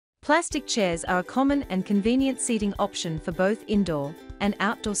Plastic chairs are a common and convenient seating option for both indoor and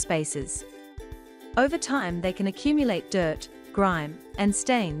outdoor spaces. Over time, they can accumulate dirt, grime, and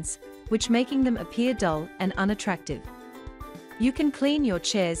stains, which making them appear dull and unattractive. You can clean your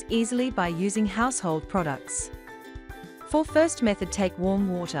chairs easily by using household products. For first method, take warm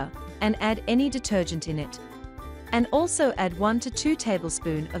water and add any detergent in it. And also add 1 to 2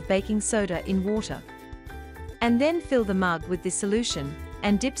 tablespoons of baking soda in water. And then fill the mug with this solution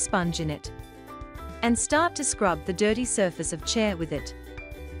and dip sponge in it. And start to scrub the dirty surface of chair with it.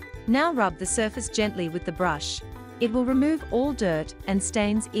 Now rub the surface gently with the brush. It will remove all dirt and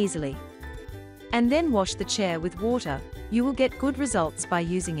stains easily. And then wash the chair with water. You will get good results by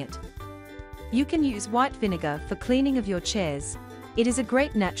using it. You can use white vinegar for cleaning of your chairs. It is a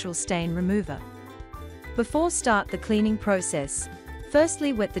great natural stain remover. Before start the cleaning process,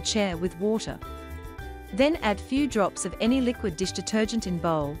 firstly wet the chair with water. Then add few drops of any liquid dish detergent in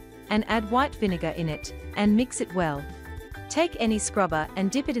bowl, and add white vinegar in it, and mix it well. Take any scrubber and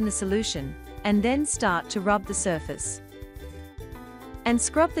dip it in the solution, and then start to rub the surface. And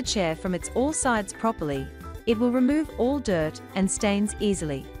scrub the chair from its all sides properly. It will remove all dirt and stains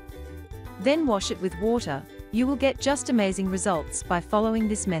easily. Then wash it with water. You will get just amazing results by following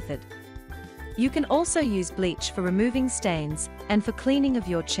this method. You can also use bleach for removing stains and for cleaning of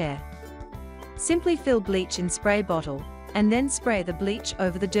your chair. Simply fill bleach in spray bottle, and then spray the bleach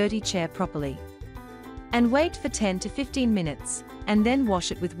over the dirty chair properly. And wait for 10 to 15 minutes, and then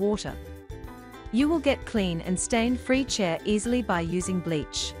wash it with water. You will get clean and stain-free chair easily by using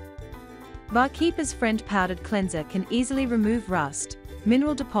bleach. Barkeeper's Friend Powdered Cleanser can easily remove rust,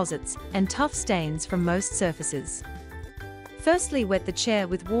 mineral deposits, and tough stains from most surfaces. Firstly, wet the chair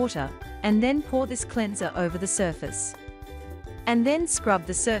with water, and then pour this cleanser over the surface. And then scrub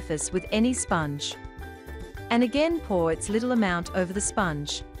the surface with any sponge. And again pour its little amount over the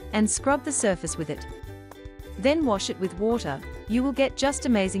sponge, and scrub the surface with it. Then wash it with water. You will get just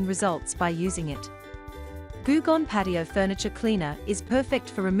amazing results by using it. Goo Gone Patio Furniture Cleaner is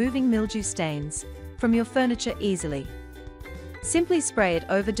perfect for removing mildew stains from your furniture easily. Simply spray it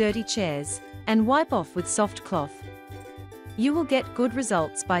over dirty chairs, and wipe off with soft cloth. You will get good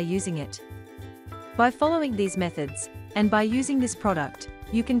results by using it. By following these methods, and by using this product,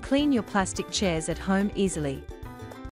 you can clean your plastic chairs at home easily.